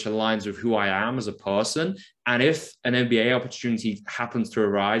way which aligns with who I am as a person. And if an NBA opportunity happens to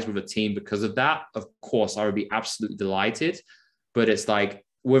arise with a team because of that, of course, I would be absolutely delighted. But it's like,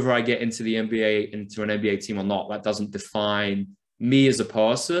 whether I get into an NBA team or not, that doesn't define me as a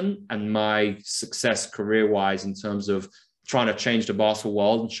person and my success career-wise in terms of trying to change the basketball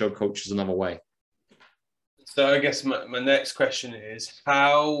world and show coaches another way. So I guess my next question is,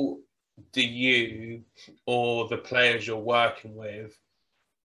 how do you or the players you're working with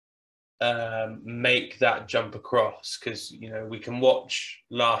make that jump across? Because, you know, we can watch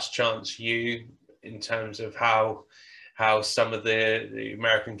Last Chance U in terms of how some of the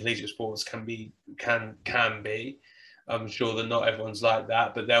American collegiate sports can be. I'm sure that not everyone's like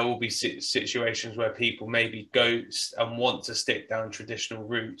that, but there will be situations where people maybe go and want to stick down traditional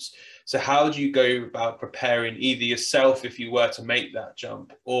routes. So how do you go about preparing either yourself, if you were to make that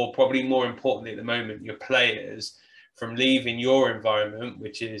jump, or probably more importantly at the moment, your players, from leaving your environment,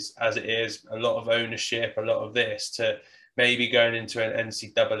 which is, as it is, a lot of ownership, a lot of this, to maybe going into an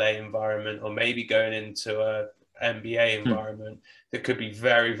NCAA environment, or maybe going into a NBA environment that could be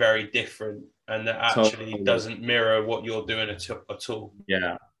very, very different, and that actually doesn't mirror what you're doing at all?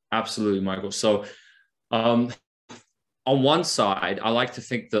 Yeah, absolutely, Michael. So on one side, I like to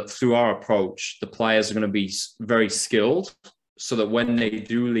think that through our approach, the players are going to be very skilled, so that when they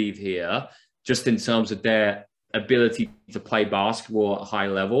do leave here, just in terms of their ability to play basketball at a high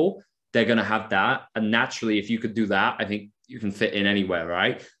level, they're going to have that. And naturally, if you could do that, I think you can fit in anywhere,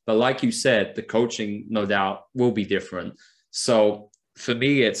 right? But like you said, the coaching, no doubt, will be different. So for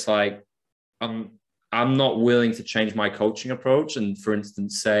me, it's like, I'm I'm not willing to change my coaching approach and, for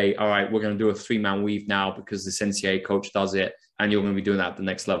instance, say, all right, we're going to do a 3-man weave now because this NCAA coach does it, and you're going to be doing that at the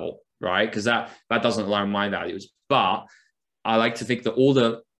next level, right? Because that doesn't align with my values. But I like to think that all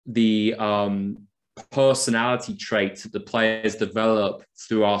the personality traits that the players develop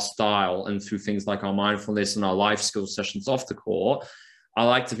through our style and through things like our mindfulness and our life skills sessions off the court, I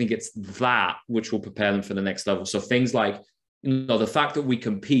like to think it's that which will prepare them for the next level. So things like, the fact that we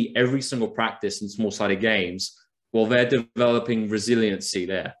compete every single practice in small-sided games, well, they're developing resiliency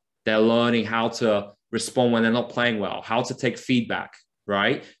there. They're learning how to respond when they're not playing well, how to take feedback,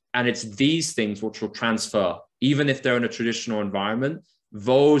 right? And it's these things which will transfer, even if they're in a traditional environment.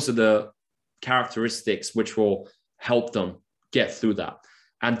 Those are the characteristics which will help them get through that.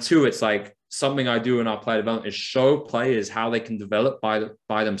 And two, it's like something I do in our player development is show players how they can develop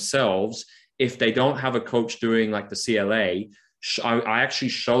by themselves. If they don't have a coach doing like the CLA, I actually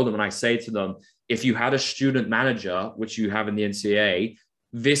show them and I say to them, if you had a student manager, which you have in the NCAA,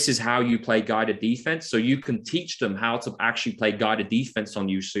 this is how you play guided defense. So you can teach them how to actually play guided defense on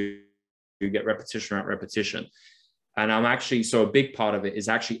you, so you get repetition at repetition. And so a big part of it is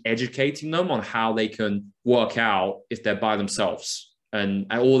actually educating them on how they can work out if they're by themselves.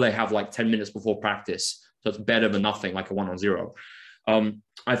 And all they have like 10 minutes before practice. So it's better than nothing, like a 1-on-0.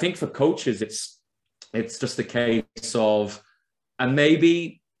 I think for coaches, it's just a case of, and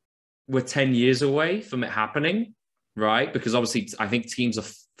maybe we're 10 years away from it happening, right? Because obviously I think teams are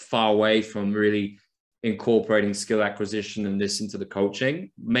far away from really incorporating skill acquisition and this into the coaching.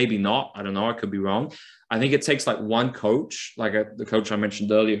 Maybe not. I don't know. I could be wrong. I think it takes like one coach, like the coach I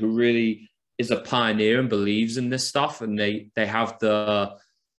mentioned earlier, who really is a pioneer and believes in this stuff. And they have the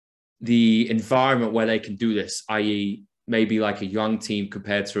environment where they can do this, i.e., maybe like a young team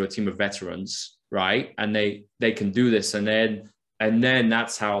compared to a team of veterans, right? And they can do this. And then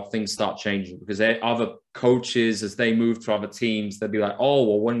that's how things start changing, because other coaches, as they move to other teams, they'll be like, oh,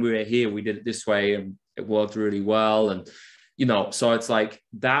 well, when we were here, we did it this way and it worked really well. And, so it's like,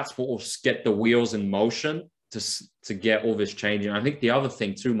 that's what will get the wheels in motion to get all this changing. I think the other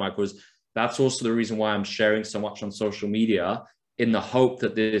thing too, Mike, was that's also the reason why I'm sharing so much on social media, in the hope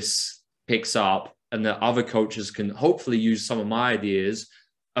that this picks up and that other coaches can hopefully use some of my ideas,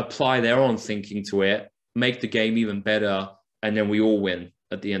 apply their own thinking to it, make the game even better, and then we all win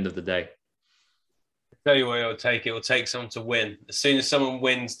at the end of the day. Tell you what it'll take. It will take someone to win. As soon as someone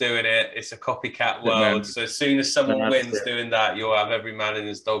wins doing it, it's a copycat world. So as soon as someone wins doing that, you'll have every man and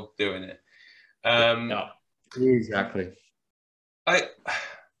his dog doing it. Yeah, exactly. I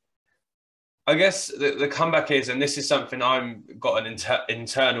guess the comeback is, and this is something I've got an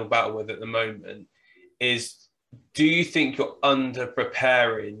internal battle with at the moment, is, do you think you're under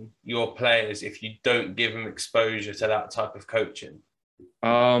preparing your players if you don't give them exposure to that type of coaching?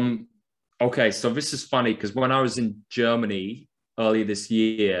 Okay, so this is funny because when I was in Germany earlier this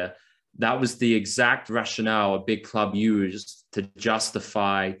year, that was the exact rationale a big club used to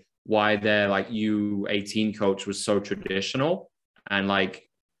justify why their like U18 coach was so traditional and like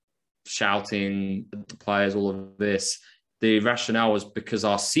shouting at the players, all of this. The rationale was because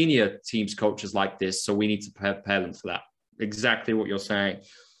our senior teams coaches like this, so we need to prepare them for that. Exactly what you're saying.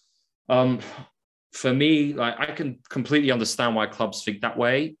 For me, like, I can completely understand why clubs think that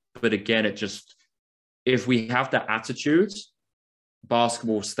way, but again, if we have that attitude,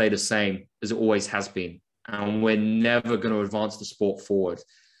 basketball will stay the same as it always has been, and we're never going to advance the sport forward.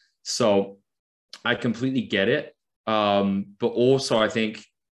 So I completely get it, but also I think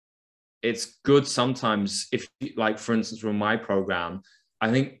it's good sometimes if, like, for instance, from my program, I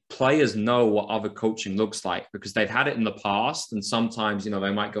think players know what other coaching looks like because they've had it in the past. And sometimes,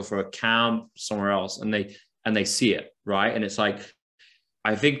 they might go for a camp somewhere else and they see it, right? And it's like,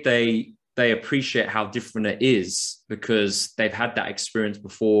 I think they appreciate how different it is because they've had that experience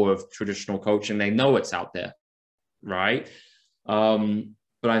before of traditional coaching. They know it's out there, right?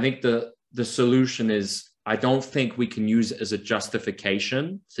 But I think the solution is, I don't think we can use it as a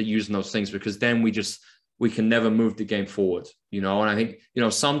justification to using those things, because then we can never move the game forward, And I think,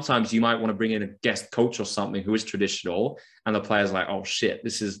 sometimes you might want to bring in a guest coach or something who is traditional, and the player's like, oh shit,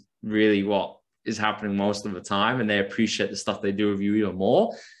 this is really what is happening most of the time. And they appreciate the stuff they do with you even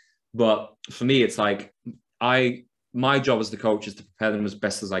more. But for me, it's like, my job as the coach is to prepare them as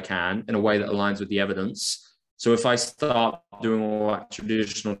best as I can in a way that aligns with the evidence. So if I start doing all that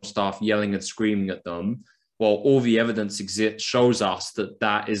traditional stuff, yelling and screaming at them, well, all the evidence shows us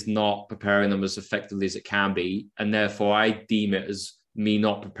that is not preparing them as effectively as it can be. And therefore, I deem it as me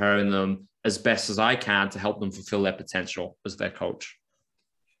not preparing them as best as I can to help them fulfill their potential as their coach.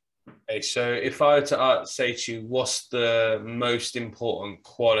 Okay, so if I were to say to you, what's the most important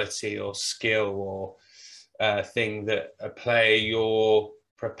quality or skill or thing that a player you're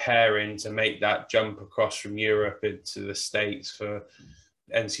preparing to make that jump across from Europe into the States for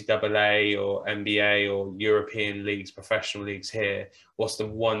NCAA or NBA or European leagues, professional leagues here, what's the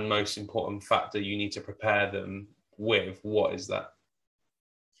one most important factor you need to prepare them with? What is that?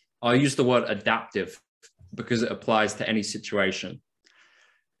 I'll use the word adaptive because it applies to any situation.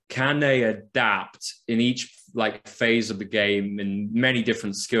 Can they adapt in each like phase of the game in many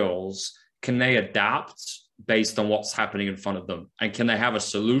different skills? Can they adapt based on what's happening in front of them? And can they have a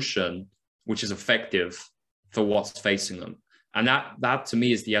solution which is effective for what's facing them? And that to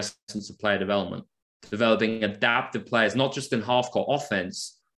me is the essence of player development, developing adaptive players, not just in half-court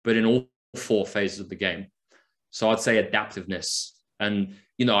offense, but in all four phases of the game. So I'd say adaptiveness. And,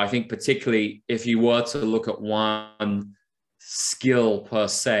 you know, I think particularly if you were to look at one skill per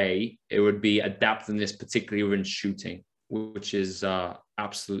se, it would be adaptiveness, particularly within shooting, which is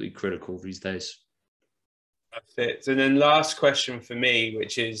absolutely critical these days. Perfect. And then last question for me,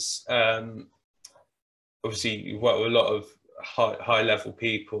 which is obviously you've worked with a lot of high level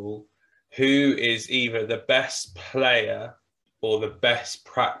people. Who is either the best player or the best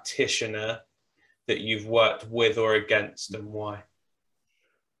practitioner that you've worked with or against, and why?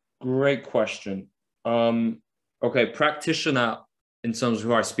 Great question. Okay, practitioner in terms of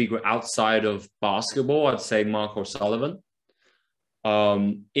who I speak with outside of basketball, I'd say Mark O'Sullivan.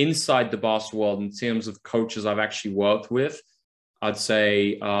 Inside the basketball world, in terms of coaches I've actually worked with, I'd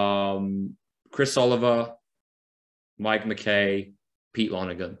say Chris Oliver, Mike McKay, Pete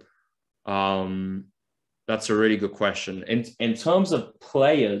Lonergan. That's a really good question. In terms of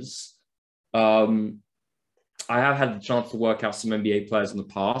players, I have had the chance to work out some NBA players in the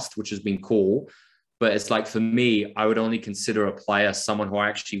past, which has been cool. But it's like, for me, I would only consider a player someone who I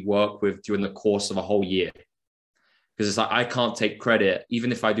actually work with during the course of a whole year. Because it's like, I can't take credit.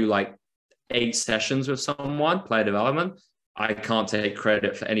 Even if I do like 8 sessions with someone, player development, I can't take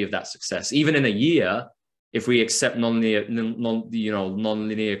credit for any of that success. Even in a year, if we accept nonlinear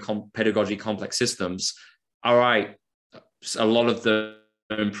pedagogy complex systems, all right, a lot of the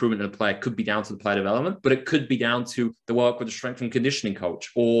improvement in a player could be down to the player development, but it could be down to the work with the strength and conditioning coach,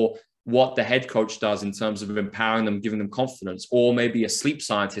 or what the head coach does in terms of empowering them, giving them confidence, or maybe a sleep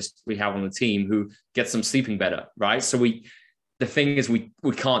scientist we have on the team who gets them sleeping better, right? So the thing is, we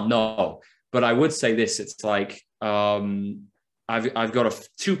can't know. But I would say this, it's like, I've got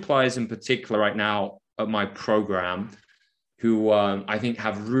 2 players in particular right now at my program who I think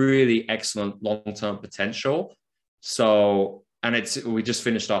have really excellent long-term potential. So, and we just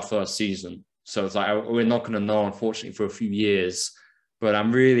finished our first season. So it's like, we're not going to know, unfortunately, for a few years, but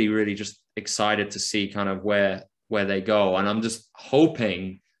I'm really, really just excited to see kind of where they go. And I'm just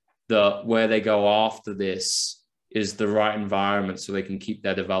hoping that where they go after this is the right environment so they can keep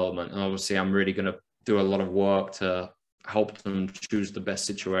their development. And obviously I'm really going to do a lot of work to help them choose the best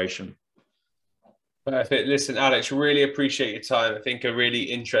situation. Perfect. Listen, Alex, really appreciate your time. I think a really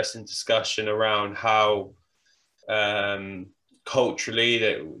interesting discussion around how culturally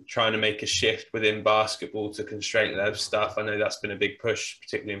that trying to make a shift within basketball to constraint-led stuff. I know that's been a big push,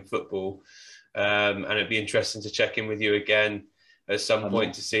 particularly in football. And it'd be interesting to check in with you again at some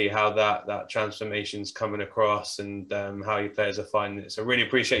point to see how that transformation's coming across and how your players are finding it. So really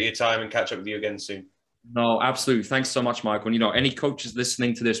appreciate your time and catch up with you again soon. No, absolutely. Thanks so much, Michael. And, any coaches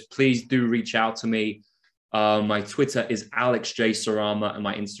listening to this, please do reach out to me. My Twitter is Alex J. Sarama and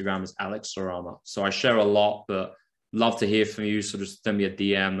my Instagram is Alex Sarama. So I share a lot, but love to hear from you. So just send me a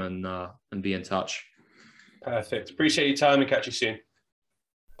DM and be in touch. Perfect. Appreciate your time and catch you soon.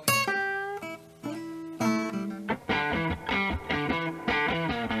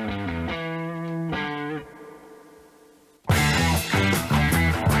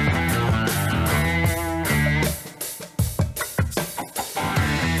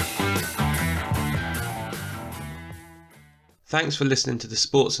 Thanks for listening to the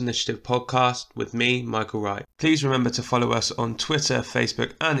Sports Initiative podcast with me, Michael Wright. Please remember to follow us on Twitter,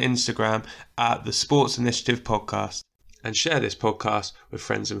 Facebook and Instagram at the Sports Initiative Podcast, and share this podcast with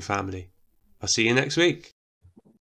friends and family. I'll see you next week.